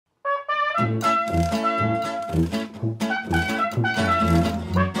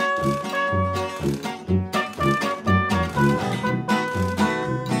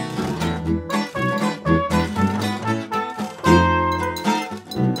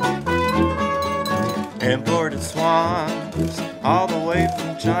Imported swans, all the way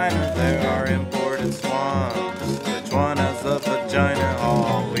from China. There are imported swans. Which one has a vagina?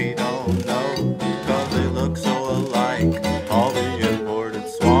 Oh, we don't know, 'cause they look so alike. All the imported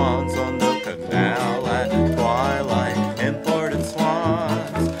swans on the canal at twilight. Imported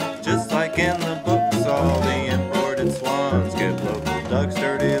swans, just like in the books. All the imported swans get local ducks,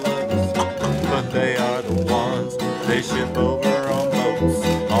 dirty looks, but they are the ones they ship over on boats.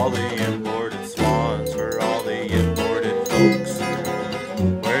 All the imported swans for all the imported folks.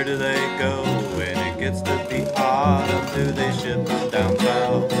 Where do they go when it gets to be autumn? Do they ship them down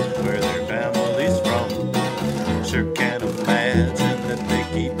south where their family's from? Sure can't imagine that they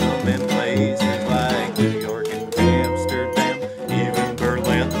keep them in places like New York and Amsterdam, even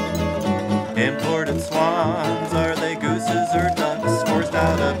Berlin. Imported swans, are they gooses or ducks forced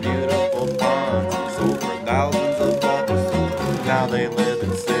out of beautiful ponds and sold for thousands of bucks? Now they live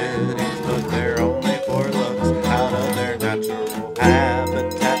in cities, but they're only for looks. Out of their natural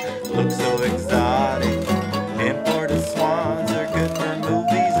habitat, look so exotic. Imported swans are good for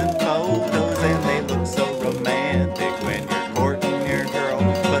movies and photos, and they look so romantic when you're courting your girl.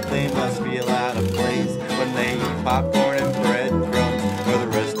 But they must feel out of place when they eat popcorn and breadcrumbs for the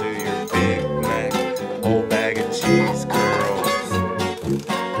rest of your Big Mac, whole bag of cheese curls.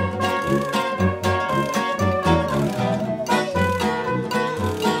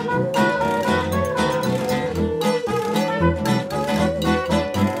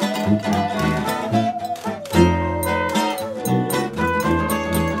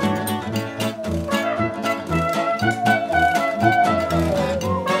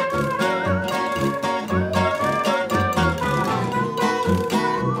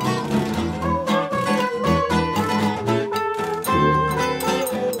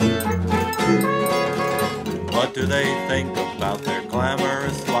 What do they think about their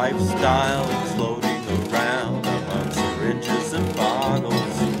glamorous lifestyle, floating around among syringes and bottles?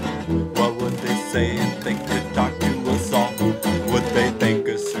 What would they say if they could talk to us all? Would they thank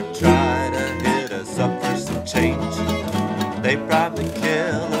us or try to hit us up for some change? They'd probably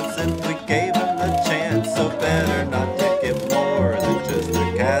kill us if we gave them the chance, so better not to give more than just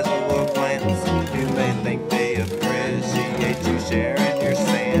a casual glance. You may think they appreciate you sharing your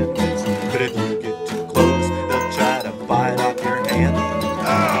sandwich, but if you get too close, they'll try to bite off your hand.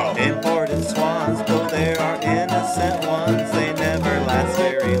 Imported swans, though there are innocent ones, they never last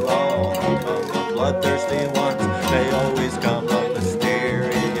very long. Among the bloodthirsty ones, they always come up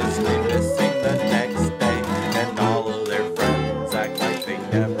mysteriously missing the next day, and all of their friends act like they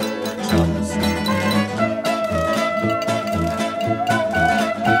never were chums.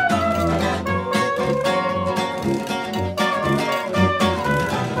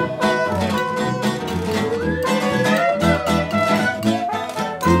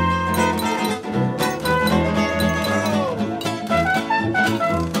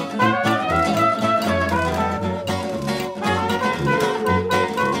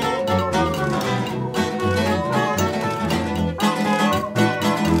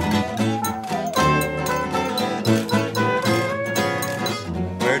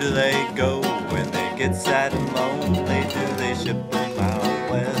 Where do they go when they get sad and lonely? Do they ship them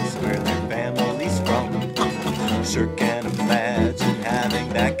out west where their family's from? Sure can't imagine having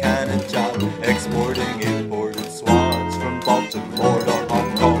that kind of job, exporting imported swans from Baltimore to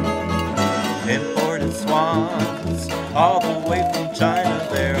Hong Kong. Imported swans, all the way from China.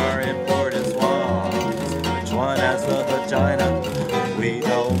 There are imported swans. Which one has the vagina? We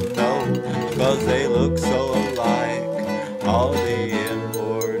don't know, 'cause they look so